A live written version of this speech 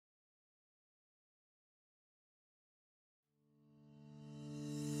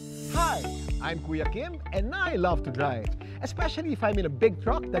I'm Kuya Kim, and I love to drive, especially if I'm in a big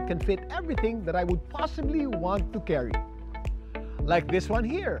truck that can fit everything that I would possibly want to carry. Like this one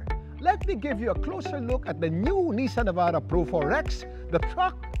here. Let me give you a closer look at the new Nissan Navara Pro 4X, the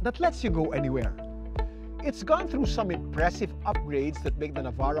truck that lets you go anywhere. It's gone through some impressive upgrades that make the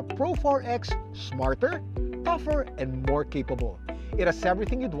Navara Pro 4X smarter, tougher, and more capable. It has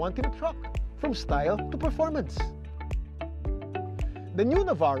everything you'd want in a truck, from style to performance. The new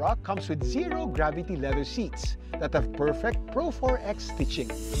Navara comes with zero-gravity leather seats that have perfect Pro 4X stitching.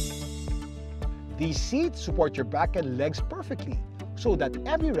 These seats support your back and legs perfectly, so that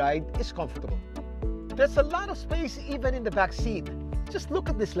every ride is comfortable. There's a lot of space even in the back seat. Just look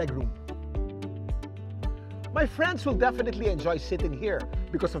at this legroom. My friends will definitely enjoy sitting here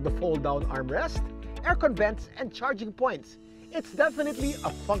because of the fold-down armrest, aircon vents, and charging points. It's definitely a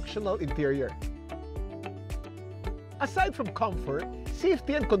functional interior. Aside from comfort,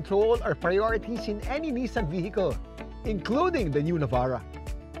 safety and control are priorities in any Nissan vehicle, including the new Navara.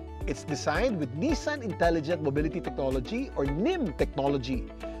 It's designed with Nissan Intelligent Mobility Technology, or NIM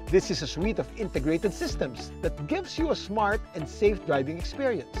technology. This is a suite of integrated systems that gives you a smart and safe driving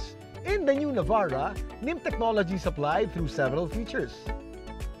experience. In the new Navara, NIM technology is applied through several features.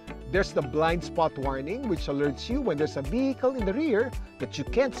 There's the blind spot warning, which alerts you when there's a vehicle in the rear that you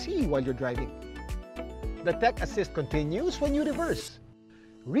can't see while you're driving. The Tech Assist continues when you reverse.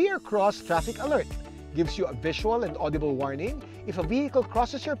 Rear Cross Traffic Alert gives you a visual and audible warning if a vehicle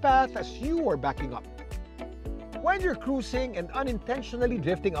crosses your path as you are backing up. When you're cruising and unintentionally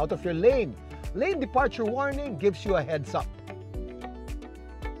drifting out of your lane, Lane Departure Warning gives you a heads up.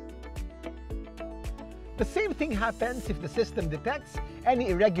 The same thing happens if the system detects any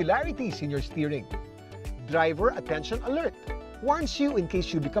irregularities in your steering. Driver Attention Alert warns you in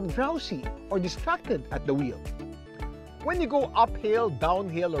case you become drowsy or distracted at the wheel. When you go uphill,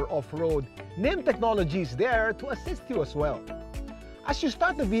 downhill, or off-road, NIM technology is there to assist you as well. As you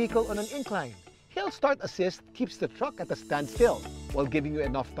start the vehicle on an incline, Hill Start Assist keeps the truck at a standstill while giving you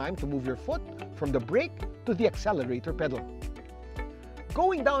enough time to move your foot from the brake to the accelerator pedal.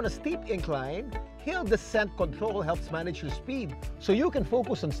 Going down a steep incline, Hill Descent Control helps manage your speed so you can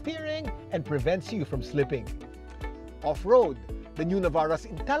focus on steering and prevents you from slipping. Off-road, the new Navara's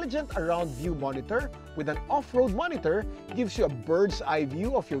Intelligent Around View Monitor with an off-road monitor gives you a bird's eye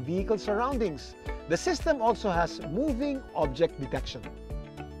view of your vehicle's surroundings. The system also has moving object detection.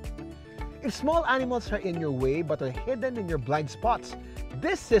 If small animals are in your way but are hidden in your blind spots,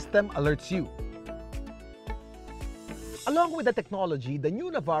 this system alerts you. Along with the technology, the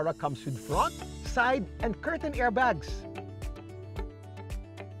new Navara comes with front, side, and curtain airbags.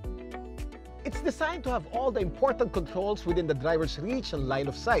 It's designed to have all the important controls within the driver's reach and line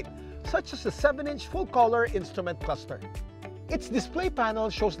of sight, such as the 7-inch full-color instrument cluster. Its display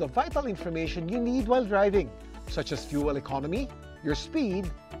panel shows the vital information you need while driving, such as fuel economy, your speed,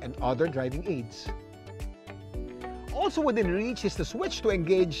 and other driving aids. Also within reach is the switch to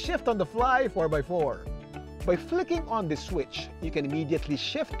engage Shift on the Fly 4x4. By flicking on this switch, you can immediately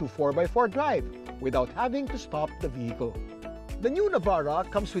shift to 4x4 drive without having to stop the vehicle. The new Navara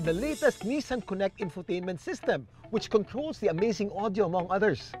comes with the latest Nissan Connect infotainment system, which controls the amazing audio among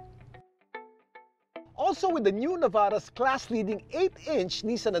others. Also with the new Navara's class-leading 8-inch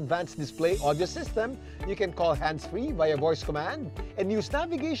Nissan Advanced Display audio system, you can call hands-free via voice command and use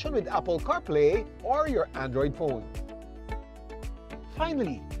navigation with Apple CarPlay or your Android phone.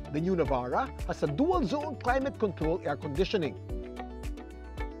 Finally, the new Navara has a dual-zone climate control air conditioning.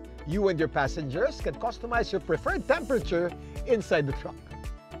 You and your passengers can customize your preferred temperature inside the truck.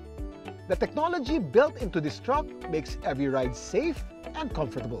 The technology built into this truck makes every ride safe and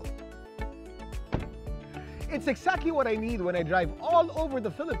comfortable. It's exactly what I need when I drive all over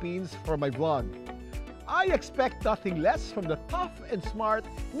the Philippines for my vlog. I expect nothing less from the tough and smart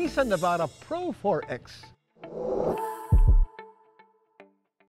Nissan Navara Pro 4X.